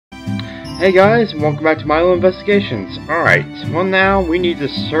Hey guys, and welcome back to My Little Investigations. Alright, well now we need to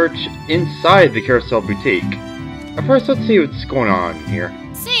search inside the Carousel Boutique. But first, let's see what's going on here.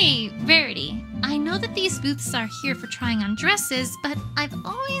 Say, Rarity, I know that these booths are here for trying on dresses, but I've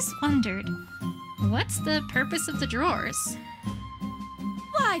always wondered, what's the purpose of the drawers?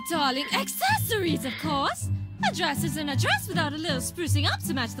 Why, darling, accessories, of course! A dress isn't a dress without a little sprucing up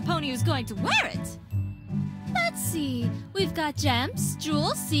to match the pony who's going to wear it. Let's see, we've got gems,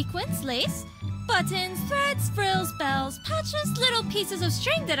 jewels, sequins, lace, buttons, threads, frills, bells, patches, little pieces of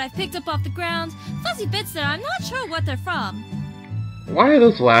string that I've picked up off the ground, fuzzy bits that I'm not sure what they're from. Why are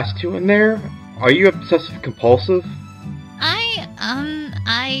those last two in there? Are you obsessive compulsive?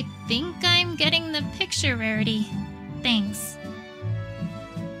 I think I'm getting the picture, Rarity. Thanks.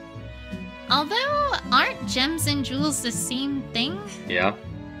 Although, aren't gems and jewels the same thing? Yeah.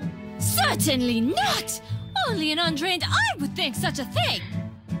 Certainly not! Only an untrained eye would think such a thing!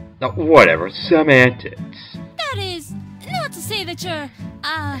 Now, whatever, semantics. That is, not to say that you're,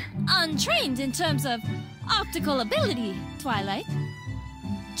 untrained in terms of optical ability, Twilight.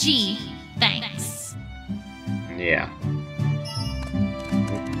 Gee, thanks. Yeah.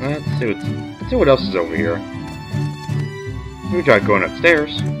 Let's see what else is over here. We try going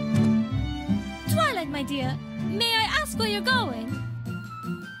upstairs. Twilight, my dear, may I ask where you're going?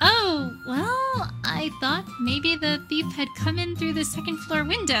 Oh, well, I thought maybe the thief had come in through the second floor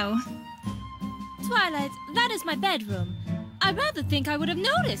window. Twilight, that is my bedroom. I rather think I would have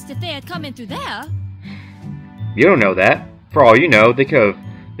noticed if they had come in through there. You don't know that. For all you know, they could have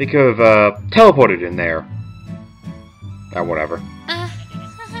teleported in there. Whatever.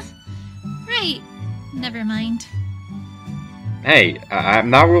 Right. Never mind. Hey,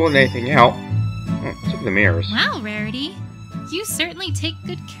 I'm not ruling anything out. Let's look at the mirrors. Wow, Rarity. You certainly take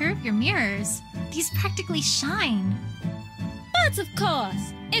good care of your mirrors. These practically shine. But of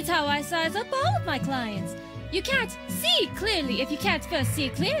course, it's how I size up all of my clients. You can't see clearly if you can't first see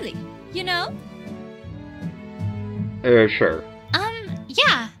clearly, you know? Sure.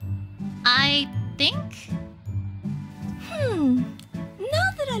 Yeah. I think...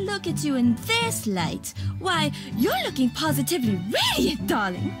 Now that I look at you in this light, why, you're looking positively radiant,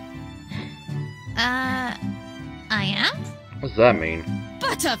 darling. I am? What does that mean?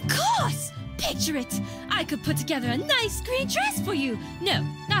 But of course! Picture it! I could put together a nice green dress for you! No,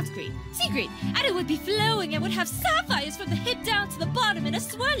 not green, sea green. And it would be flowing and would have sapphires from the hip down to the bottom in a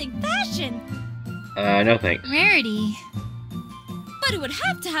swirling fashion! No thanks. Rarity. But it would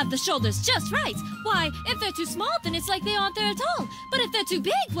have to have the shoulders just right. Why, if they're too small, then it's like they aren't there at all. But if they're too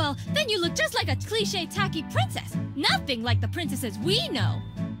big, well, then you look just like a cliché tacky princess. Nothing like the princesses we know.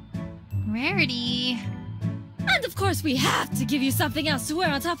 Rarity. And of course we have to give you something else to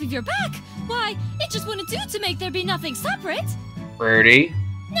wear on top of your back. Why, it just wouldn't do to make there be nothing separate. Rarity?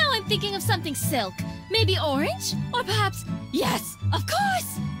 Now I'm thinking of something silk. Maybe orange? Or perhaps, yes, of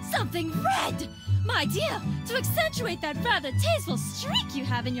course, something red. My dear, to accentuate that rather tasteful streak you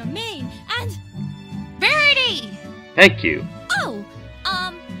have in your mane, and... Rarity! Thank you. Oh,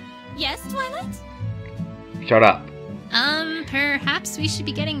 yes, Twilight? Shut up. Perhaps we should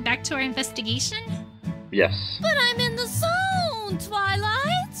be getting back to our investigation? Yes. But I'm in the zone,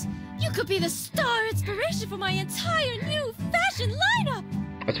 Twilight! You could be the star inspiration for my entire new fashion lineup!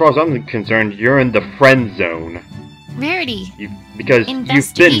 As far as I'm concerned, you're in the friend zone. Rarity. Because you've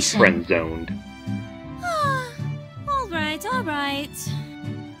been friend zoned. Alright.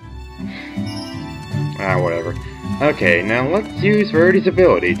 Whatever. Okay, now let's use Rarity's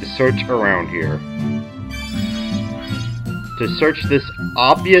ability to search around here. To search this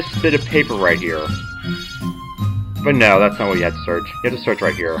obvious bit of paper right here. But no, that's not what you have to search. You have to search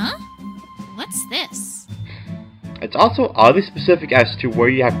right here. Huh? What's this? It's also oddly specific as to where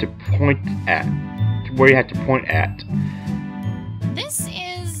you have to point at. This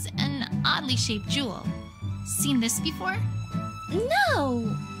is an oddly shaped jewel. Seen this before?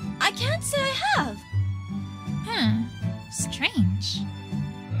 No, I can't say I have. Strange.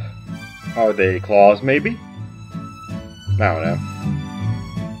 Are they claws, maybe? I don't know.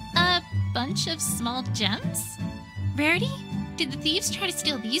 A bunch of small gems? Rarity? Did the thieves try to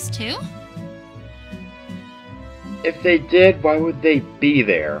steal these too? If they did, why would they be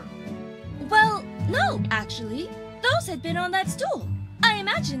there? Well, no, actually. Those had been on that stool. I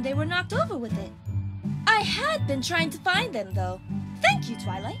imagine they were knocked over with it. I had been trying to find them, though. Thank you,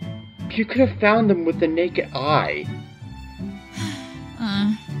 Twilight. You could have found them with the naked eye.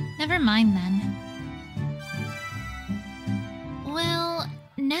 Never mind then. Well,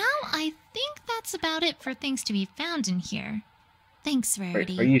 now I think that's about it for things to be found in here. Thanks,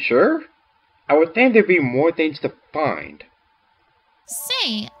 Rarity. Are you sure? I would think there'd be more things to find.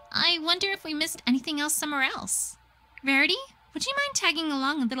 Say, I wonder if we missed anything else somewhere else. Rarity, would you mind tagging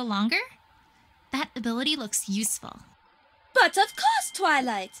along a little longer? That ability looks useful. But of course,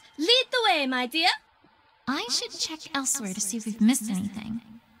 Twilight. Lead the way, my dear. I should check elsewhere to see if we've missed anything.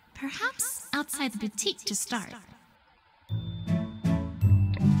 Perhaps outside the boutique to start.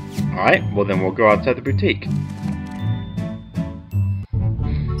 Alright, well then we'll go outside the boutique.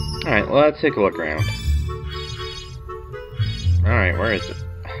 Alright, let's take a look around. Alright, where is it?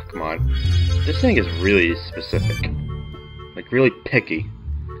 Oh, come on. This thing is really specific. Like, really picky.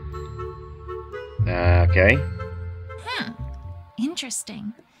 Okay.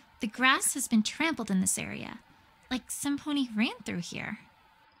 Interesting. The grass has been trampled in this area. Like some pony ran through here.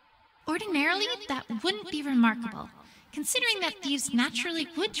 Ordinarily, that wouldn't be remarkable, considering that thieves naturally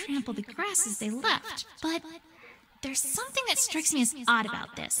would trample the grass as they left. But there's something that strikes me as odd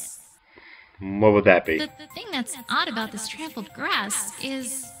about this. What would that be? The thing that's odd about this trampled grass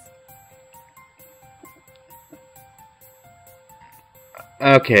is...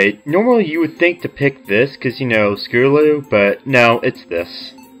 Okay, normally you would think to pick this, because, you know, Scootaloo, but no, it's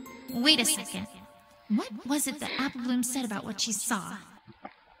this. Wait a second. What was it that Apple Bloom said about what she saw?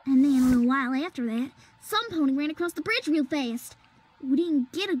 And then a little while after that, some pony ran across the bridge real fast. We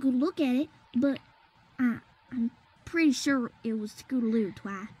didn't get a good look at it, but I'm pretty sure it was Scootaloo,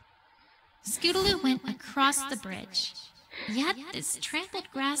 Twi. Scootaloo went across the bridge. Yet this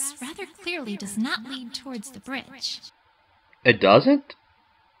trampled grass rather clearly does not lead towards the bridge. It doesn't?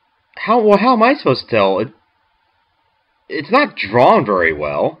 How am I supposed to tell? It's not drawn very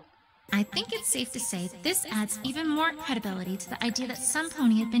well. I think it's safe to say this adds even more credibility to the idea that some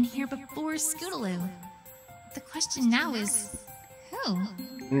pony had been here before Scootaloo. The question now is, who?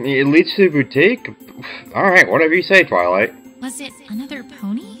 It leads to the boutique? Alright, whatever you say, Twilight. Was it another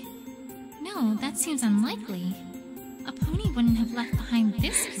pony? No, that seems unlikely. A pony wouldn't have left behind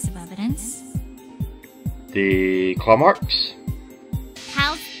this piece of evidence. The claw marks?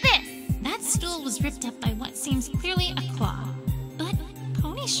 How's this? That stool was ripped up by what seems clearly a claw. But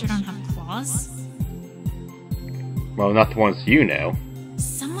ponies sure don't have claws. Well, not the ones you know.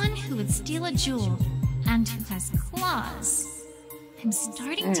 Someone who would steal a jewel and who has claws. I'm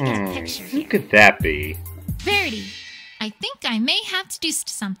starting to get a picture here. Who could that be? Rarity, I think I may have deduced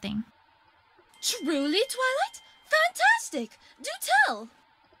something. Truly, Twilight? Fantastic! Do tell!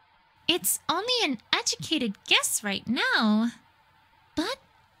 It's only an educated guess right now. But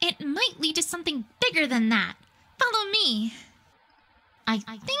it might lead to something bigger than that. Follow me. I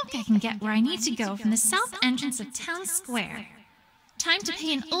think I can get where I need to go from the south entrance of Town Square. Time to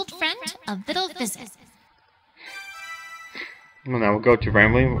pay an old friend a little visit. Well, now we'll go to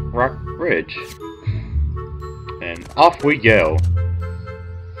Rambling Rock Ridge. And off we go.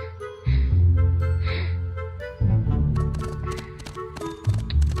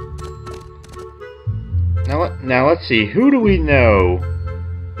 Now let's see, who do we know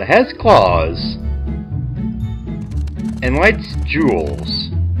that has claws and likes jewels?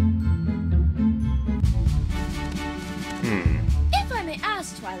 If I may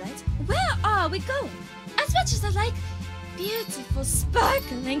ask, Twilight, where are we going? As much as I like beautiful,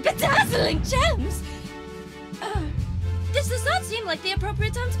 sparkling, bedazzling gems, this does not seem like the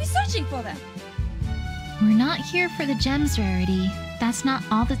appropriate time to be searching for them. We're not here for the gems, Rarity. That's not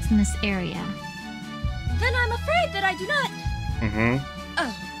all that's in this area. Then I'm afraid that I do not...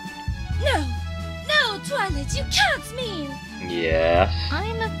 Oh. No, Twilight, you can't mean... Yes.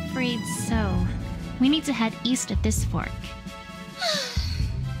 I'm afraid so. We need to head east at this fork.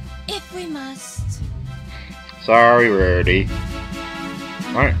 If we must. Sorry, Rarity.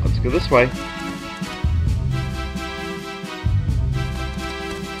 Alright, let's go this way.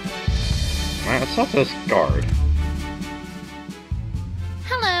 Alright, let's talk to this guard.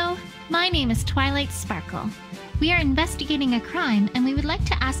 Hello, my name is Twilight Sparkle. We are investigating a crime and we would like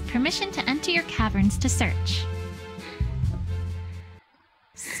to ask permission to enter your caverns to search.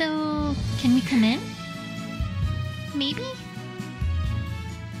 So, can we come in? Maybe?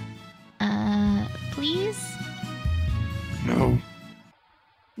 Please? No.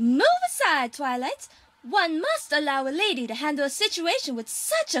 Move aside, Twilight. One must allow a lady to handle a situation with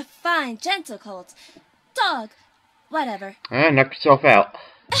such a fine, gentle colt. Dog, whatever. Knock yourself out.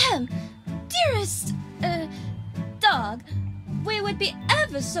 Dearest, dog, we would be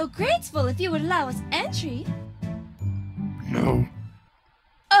ever so grateful if you would allow us entry. No.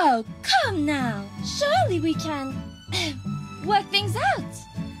 Oh, come now. Surely we can work things out.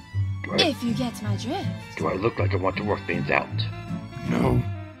 If you get my drift. Do I look like I want to work things out? No.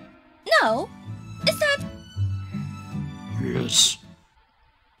 No? Is that... Yes.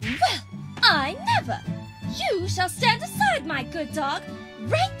 Well, I never. You shall stand aside, my good dog.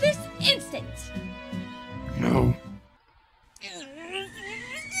 Right this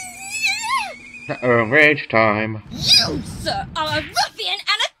Rage time. You, sir, are a ruffian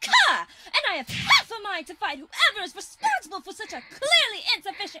and a cur, and I have half a mind to fight whoever is responsible for such a clearly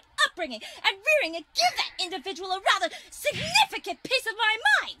insufficient upbringing and rearing and give that individual a rather significant piece of my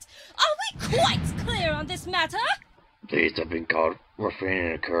mind. Are we quite clear on this matter? These have been called ruffian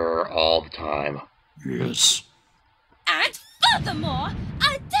and a cur all the time. Yes. And furthermore,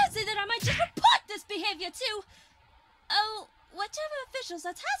 I dare say that I might just report this behavior to, whichever officials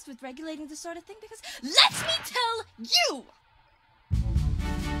are tasked with regulating this sort of thing, because let me tell you!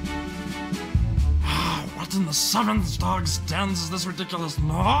 What in the seventh dog stands is this ridiculous?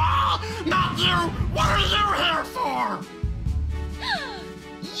 No! Not you! What are you here for?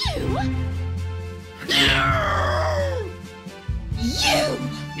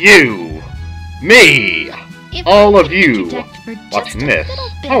 You! Me! If All I of could you! interject for just Watching a this. little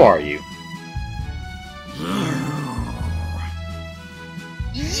bit. How are you?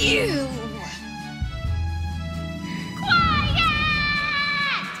 You!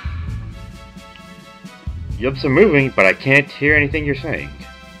 Your lips are moving, but I can't hear anything you're saying.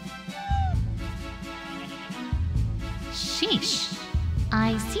 Sheesh.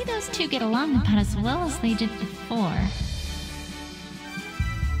 I see those two get along about as well as they did before.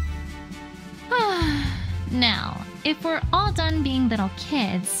 Now, if we're all done being little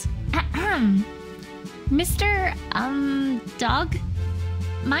kids, Mr. Dog?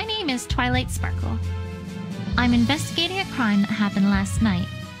 My name is Twilight Sparkle. I'm investigating a crime that happened last night,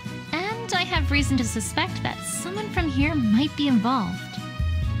 and I have reason to suspect that someone from here might be involved.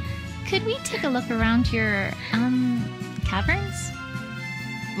 Could we take a look around your, caverns?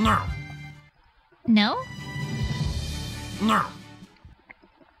 No. No? No.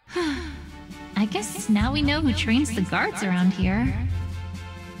 I guess now we know who trains the guards around here.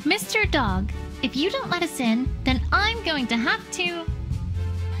 Mr. Dog, if you don't let us in, then I'm going to have to...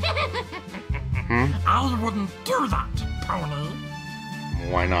 I wouldn't do that, pony.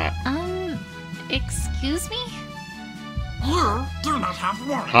 Why not? Excuse me? You do not have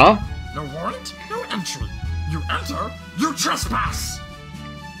warrant. Huh? No warrant, no entry. You enter, you trespass.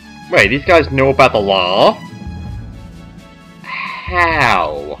 Wait, these guys know about the law?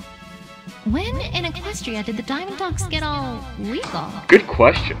 How? When in Equestria did the Diamond Dogs get all legal? Good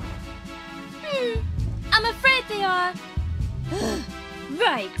question. I'm afraid they are...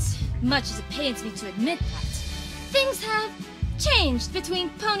 right. Much as it pains me to admit that. Things have changed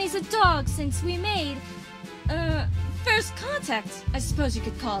between ponies and dogs since we made... first contact, I suppose you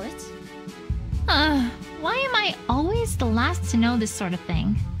could call it. Why am I always the last to know this sort of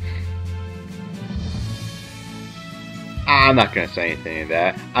thing? I'm not gonna say anything to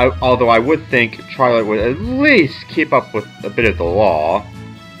that. Although I would think Twilight would at least keep up with a bit of the law.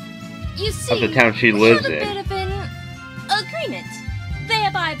 You see, Of the town she we lives have a in. bit of an agreement. They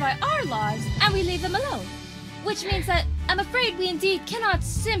abide by our laws, and we leave them alone. Which means that I'm afraid we indeed cannot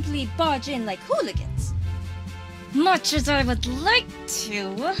simply barge in like hooligans. Much as I would like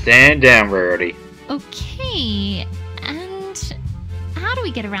to. Stand down, Rarity. Okay, and how do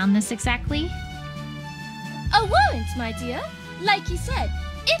we get around this exactly? A warrant, my dear. Like you said,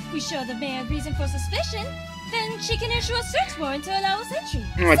 if we show the mayor reason for suspicion, then she can issue a search warrant to allow us entry.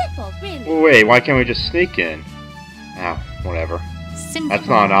 What? Simple, really. Wait, why can't we just sneak in? Oh, whatever. Simple. That's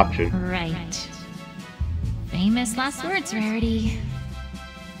not an option. Right. Famous last words, Rarity.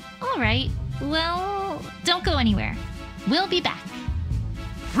 Alright, well, don't go anywhere. We'll be back.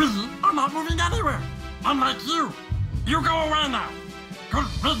 We are not moving anywhere. Unlike you. You go away now. Good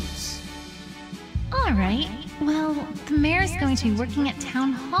riddance. Alright, well, the mayor's going to be working at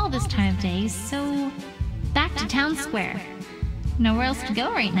Town Hall this time of day, so back to Town Square. Nowhere else to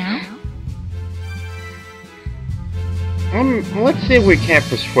go right now. Let's see if we can't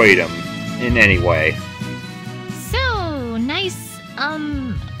persuade him in any way. So, nice,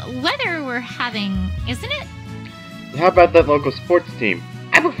 weather we're having, isn't it? How about that local sports team?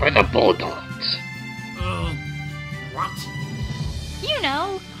 I prefer the Bulldogs. What? You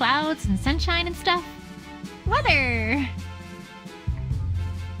know, clouds and sunshine and stuff. Weather.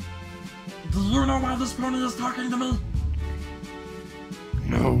 Do you know why this pony is talking to me?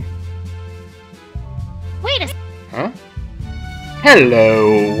 No. Wait a Huh?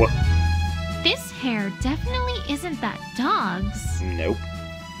 Hello. This hair definitely isn't that dog's. Nope.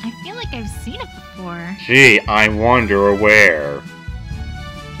 I feel like I've seen it before. Gee, I wonder where.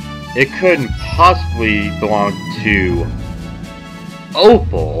 It couldn't possibly belong to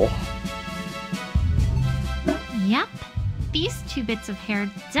Opal. Yep. These two bits of hair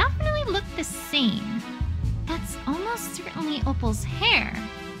definitely look the same. That's almost certainly Opal's hair.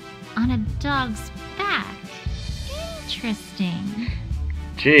 On a dog's back. Interesting.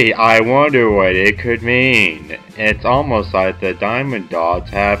 Gee, I wonder what it could mean. It's almost like the Diamond Dogs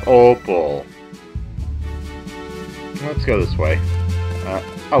have opal. Let's go this way.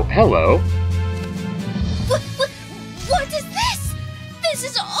 Oh, hello. What is this? This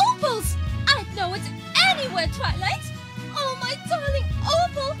is opals! I know it's anywhere, Twilight! Oh, my darling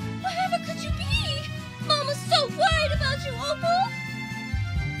Opal! Wherever could you be? Mama's so worried about you, Opal!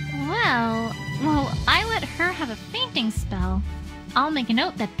 Well, I let her have a fainting spell. I'll make a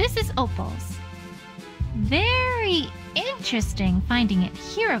note that this is Opal's. Very interesting finding it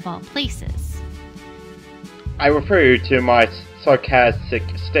here of all places. I refer you to my sarcastic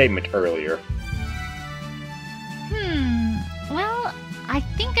statement earlier. Well, I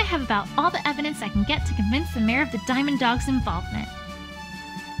think I have about all the evidence I can get to convince the mayor of the Diamond Dog's involvement.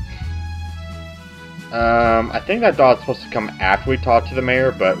 I think that dog's supposed to come after we talk to the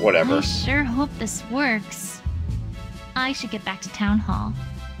mayor, but whatever. I sure hope this works. I should get back to town hall.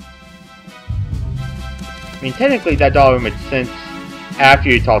 I mean, technically that dog would make sense after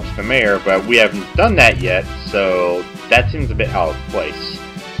you talk to the mayor, but we haven't done that yet, so that seems a bit out of place.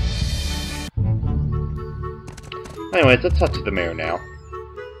 Anyways, let's talk to the mayor now.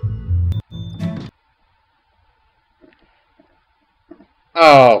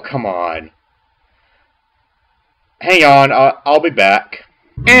 Oh, come on. Hang on, I'll be back.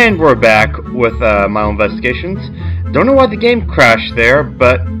 And we're back with my own investigations. Don't know why the game crashed there,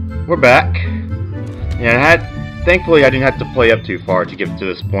 but we're back. Yeah, thankfully I didn't have to play up too far to get to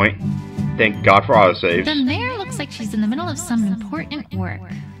this point. Thank God for autosaves. The mayor looks like she's in the middle of some important work.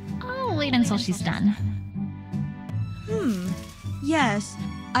 I'll wait until she's done. Yes,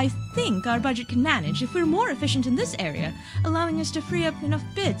 I think our budget can manage if we're more efficient in this area, allowing us to free up enough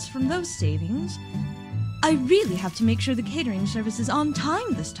bits from those savings. I really have to make sure the catering service is on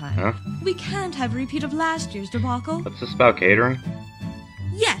time this time. Huh? We can't have a repeat of last year's debacle. What's this about catering?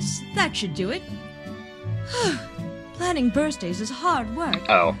 Yes, that should do it. Planning birthdays is hard work.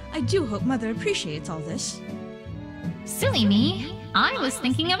 Oh. I do hope Mother appreciates all this. Silly me. I was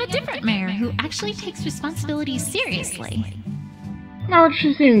thinking of a different mayor who actually takes responsibility seriously. No,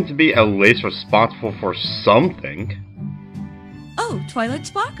 she seems to be at least responsible for something. Oh, Twilight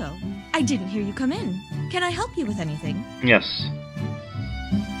Sparkle. I didn't hear you come in. Can I help you with anything? Yes.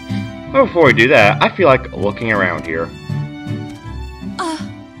 But before we do that, I feel like looking around here.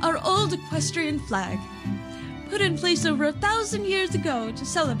 Our old equestrian flag. Put in place over 1,000 years ago to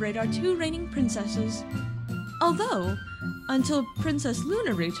celebrate our two reigning princesses. Although, until Princess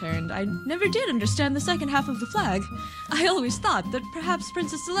Luna returned, I never did understand the second half of the flag. I always thought that perhaps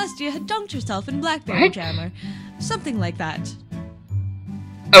Princess Celestia had dunked herself in blackberry What? jam or something like that.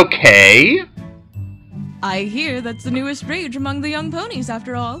 Okay. I hear that's the newest rage among the young ponies,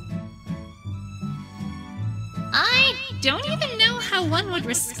 after all. I don't even know how one would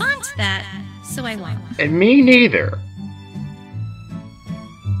respond to that, so I won't. And me neither.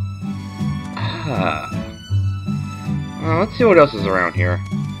 Well, let's see what else is around here.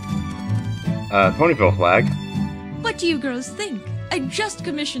 Ponyville flag. What do you girls think? I just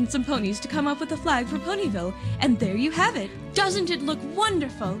commissioned some ponies to come up with a flag for Ponyville, and there you have it. Doesn't it look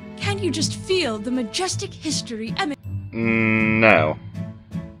wonderful? Can't you just feel the majestic history No.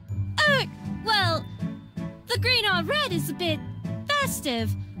 Well, the green on red is a bit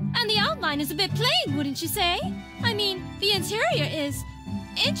festive, and the outline is a bit plain, wouldn't you say? I mean, the interior is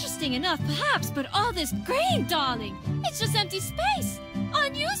interesting enough, perhaps, but all this green, darling, it's just empty space.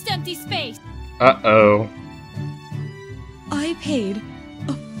 Unused empty space. Uh-oh. I paid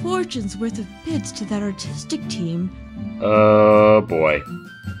a fortune's worth of bits to that artistic team. Oh, boy.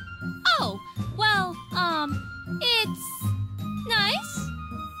 Oh, well, it's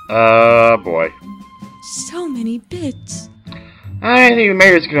nice. Boy. So many bits. I think the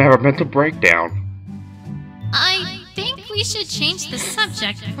mayor's gonna have a mental breakdown. I think we should change the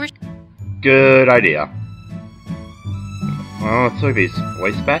subject for... Good idea. Well, let's look at these.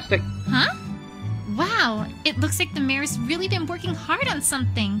 Wastebastic? Huh? Wow, it looks like the mayor's really been working hard on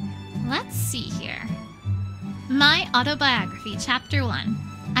something. Let's see here. My Autobiography, Chapter 1.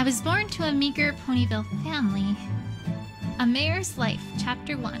 I was born to a meager Ponyville family. A Mayor's Life,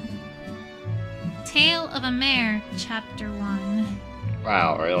 Chapter 1. Tale of a Mayor, Chapter 1.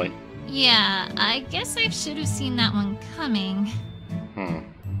 Wow, really? Yeah, I guess I should have seen that one coming.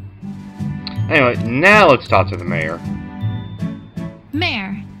 Anyway, now let's talk to the mayor.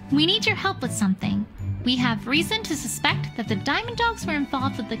 Mayor, we need your help with something. We have reason to suspect that the Diamond Dogs were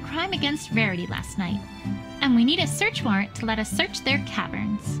involved with the crime against Rarity last night. And we need a search warrant to let us search their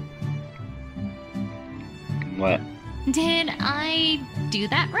caverns. What? Did I do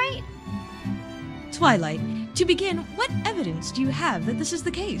that right? Twilight, To begin, what evidence do you have that this is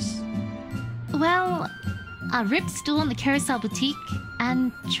the case? Well, a ripped stool in the Carousel Boutique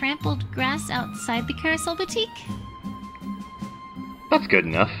and trampled grass outside the Carousel Boutique. That's good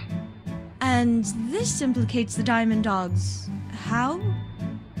enough. And this implicates the Diamond Dogs. How?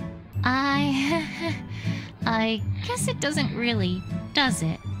 I guess it doesn't really, does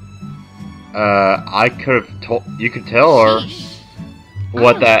it? I could have told. You could tell her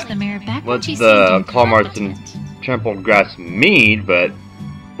what the claw marks and trampled grass mean, but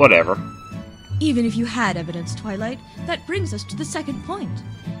whatever. Even if you had evidence, Twilight, that brings us to the second point.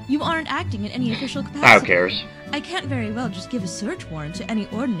 You aren't acting in any official capacity. Who cares? I can't very well just give a search warrant to any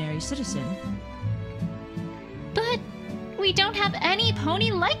ordinary citizen. But we don't have any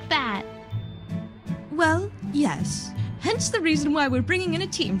pony like that. Well, yes. Hence the reason why we're bringing in a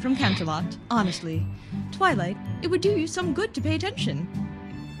team from Canterlot. Honestly, Twilight, it would do you some good to pay attention.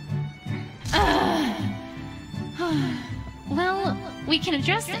 Well, we can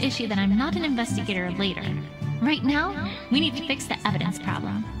address the issue that I'm not an investigator later. Right now, we need to fix the evidence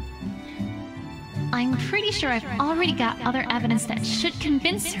problem. I'm pretty sure I've already got other evidence that should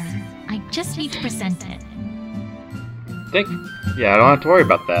convince her. I just need to present it. Yeah, I don't have to worry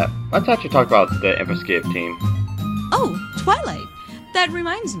about that. Let's actually talk about the investigative team. Oh, Twilight! That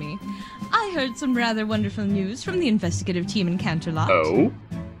reminds me. I heard some rather wonderful news from the investigative team in Canterlot. Oh?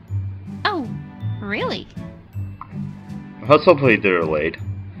 Oh, really? Let's hopefully they're delayed.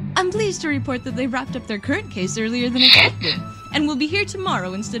 I'm pleased to report that they wrapped up their current case earlier than expected, and will be here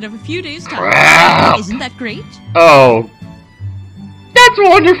tomorrow instead of a few days' time. Crap! Isn't that great? Oh, that's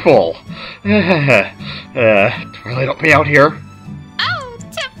wonderful! Twilight, help me out here. Oh,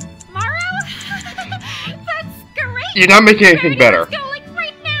 tomorrow? That's great! You're not making anything better. Let's go, like,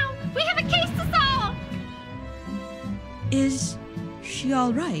 right now! We have a case to solve! Is she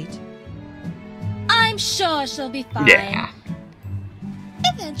alright? I'm sure she'll be fine. Yeah.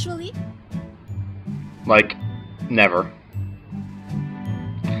 Eventually. Like, never.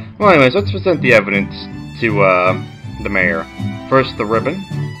 Well, anyways, let's present the evidence to, the mayor. First, the ribbon.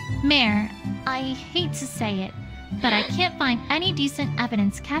 Mayor, I hate to say it, but I can't find any decent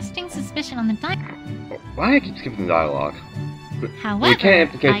evidence casting suspicion on the Why do I keep skipping the dialogue? However, we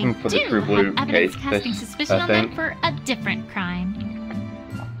can't implicate them I for the do True Blue have evidence case. casting suspicion on them for a different crime.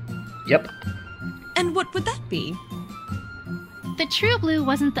 Yep. And what would that be? The True Blue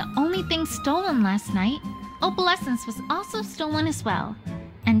wasn't the only thing stolen last night. Opalescence was also stolen as well.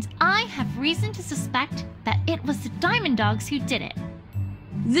 And I have reason to suspect that it was the Diamond Dogs who did it.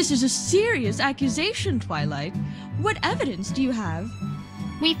 This is a serious accusation, Twilight. What evidence do you have?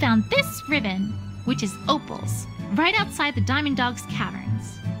 We found this ribbon, which is Opal's, right outside the Diamond Dogs'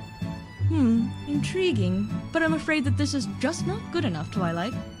 caverns. Intriguing. But I'm afraid that this is just not good enough,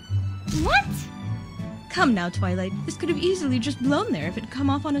 Twilight. What? Come now, Twilight. This could have easily just blown there if it had come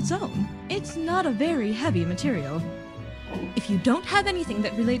off on its own. It's not a very heavy material. If you don't have anything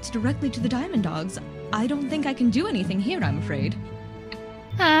that relates directly to the Diamond Dogs, I don't think I can do anything here, I'm afraid.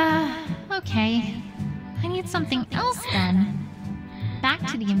 Okay. I need something else then. Back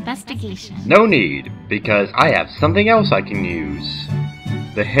to the investigation. No need, because I have something else I can use.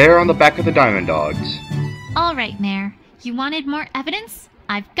 The hair on the back of the Diamond Dogs. Alright, Mayor. You wanted more evidence?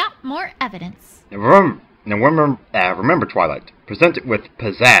 I've got more evidence. Remember, Twilight. Present it with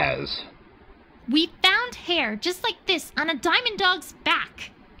pizzazz. We found hair just like this on a Diamond Dog's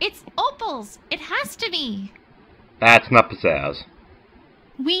back. It's Opal's. It has to be. That's not pizzazz.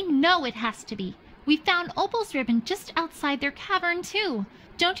 We know it has to be. We found Opal's ribbon just outside their cavern, too.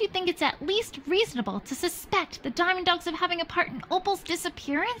 Don't you think it's at least reasonable to suspect the Diamond Dogs of having a part in Opal's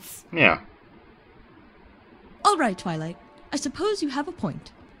disappearance? Yeah. All right, Twilight. I suppose you have a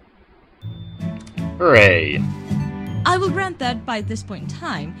point. Hooray. I will grant that by this point in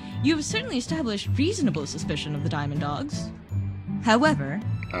time, you have certainly established reasonable suspicion of the Diamond Dogs. However...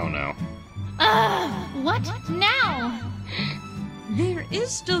 Oh no. What now? There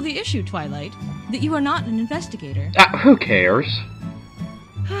is still the issue, Twilight, that you are not an investigator. Who cares?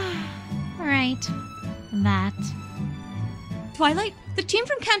 Right. That. Twilight, the team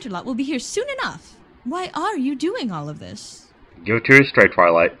from Canterlot will be here soon enough. Why are you doing all of this? Give it to her straight,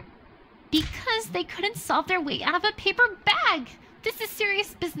 Twilight. Because they couldn't solve their way out of a paper bag. This is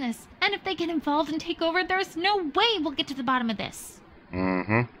serious business, and if they get involved and take over, there's no way we'll get to the bottom of this.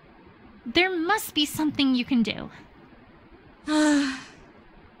 Mm-hmm. There must be something you can do.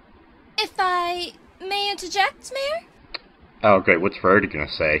 If I may interject, Mayor? Oh, great. What's Rarity gonna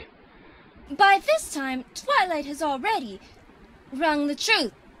say? By this time, Twilight has already wrung the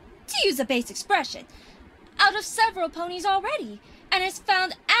truth, to use a base expression, out of several ponies already, and has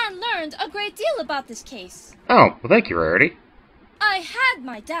found and learned learned a great deal about this case. Oh, well thank you, Rarity. I had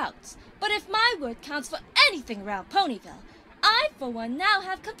my doubts, but if my word counts for anything around Ponyville, I, for one, now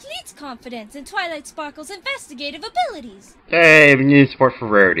have complete confidence in Twilight Sparkle's investigative abilities. Hey, we need support for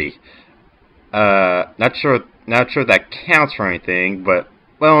Rarity. Not sure that counts for anything, but,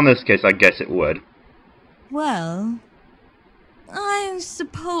 well, in this case, I guess it would. Well, I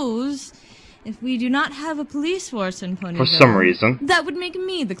suppose if we do not have a police force in Ponyville... For some reason. That would make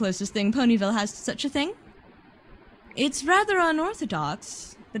me the closest thing Ponyville has to such a thing. It's rather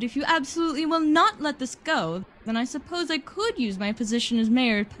unorthodox, but if you absolutely will not let this go, then I suppose I could use my position as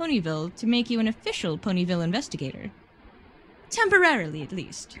mayor of Ponyville to make you an official Ponyville investigator. Temporarily, at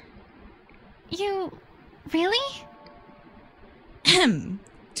least. You... really? Ahem.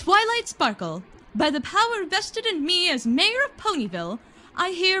 Twilight Sparkle, by the power vested in me as mayor of Ponyville,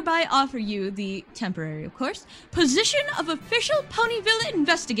 I hereby offer you the, temporary of course, position of official Ponyville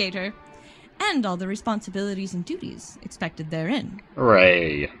investigator, and all the responsibilities and duties expected therein.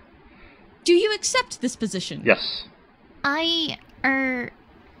 Hooray. Do you accept this position? Yes.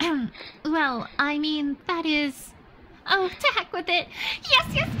 Well, I mean, that is... Oh, to heck with it. Yes!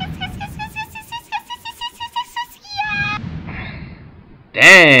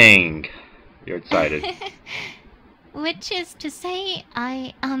 Dang! You're excited. Which is to say,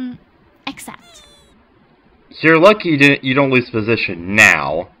 I, accept. You're lucky you don't lose position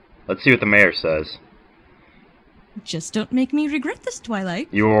now. Let's see what the mayor says. Just don't make me regret this, Twilight.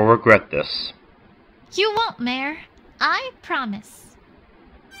 You will regret this. You won't, Mayor. I promise.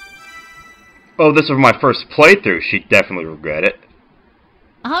 Oh, this was my first playthrough. She'd definitely regret it.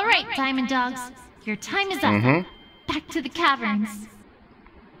 Alright, Diamond Dogs. Your time is up. Back to the caverns.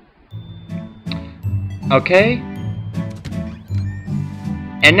 Okay.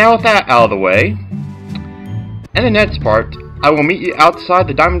 And now with that out of the way, in the next part, I will meet you outside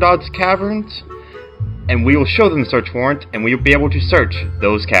the Diamond Dogs caverns, and we will show them the search warrant, and we will be able to search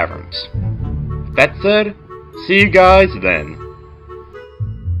those caverns. That said, see you guys then.